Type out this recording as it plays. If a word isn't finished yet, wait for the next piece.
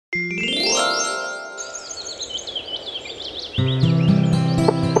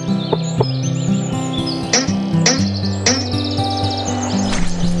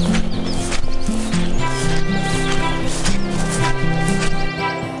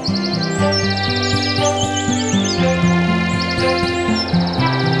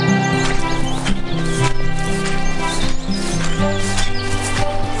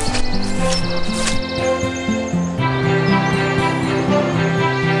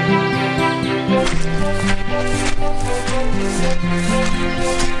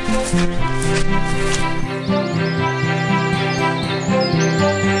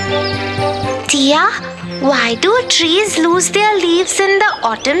Why do trees lose their leaves in the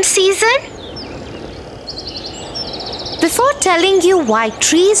autumn season? Before telling you why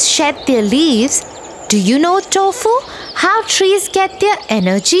trees shed their leaves, do you know, Tofu, how trees get their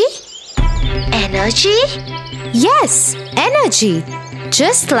energy? Energy? Yes, energy.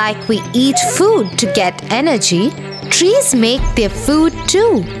 Just like we eat food to get energy, trees make their food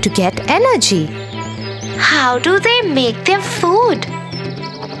too to get energy. How do they make their food?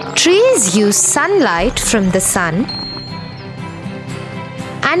 Trees use sunlight from the sun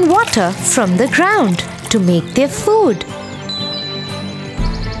and water from the ground to make their food.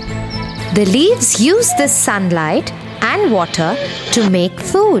 The leaves use this sunlight and water to make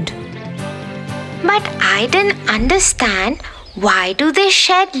food. But I didn't understand, why do they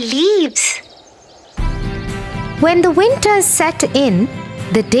shed leaves? When the winters set in,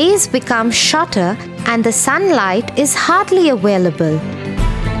 the days become shorter and the sunlight is hardly available.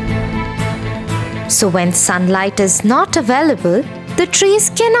 So when sunlight is not available, the trees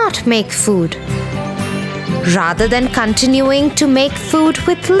cannot make food. Rather than continuing to make food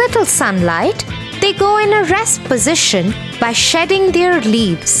with little sunlight, they go in a rest position by shedding their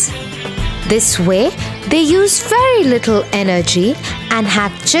leaves. This way, they use very little energy and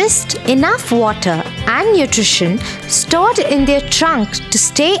have just enough water and nutrition stored in their trunk to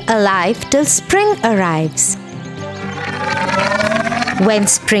stay alive till spring arrives. When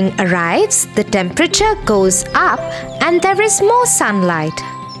spring arrives, the temperature goes up and there is more sunlight.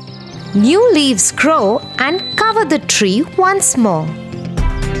 New leaves grow and cover the tree once more.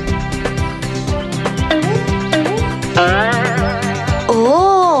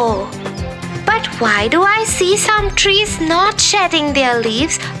 Oh, but why do I see some trees not shedding their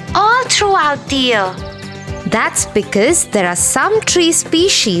leaves all throughout the year? That's because there are some tree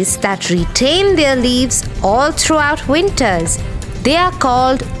species that retain their leaves all throughout winters. They are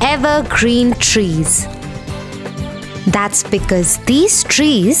called evergreen trees. That's because these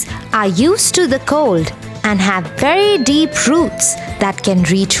trees are used to the cold and have very deep roots that can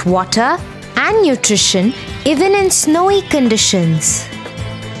reach water and nutrition even in snowy conditions.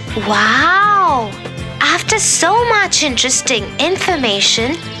 Wow! After so much interesting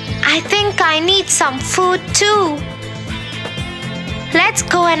information, I think I need some food too. Let's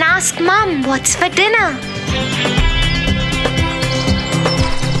go and ask Mom what's for dinner.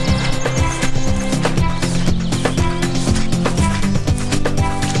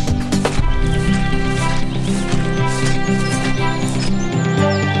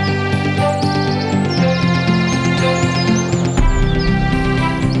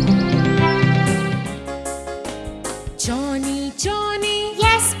 Johnny,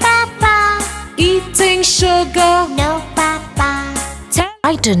 Yes, Papa. eating sugar. No, Papa.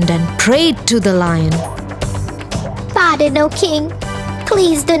 Frightened and prayed to the lion. Pardon, O King.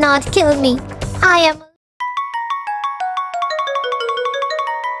 Please do not kill me. I am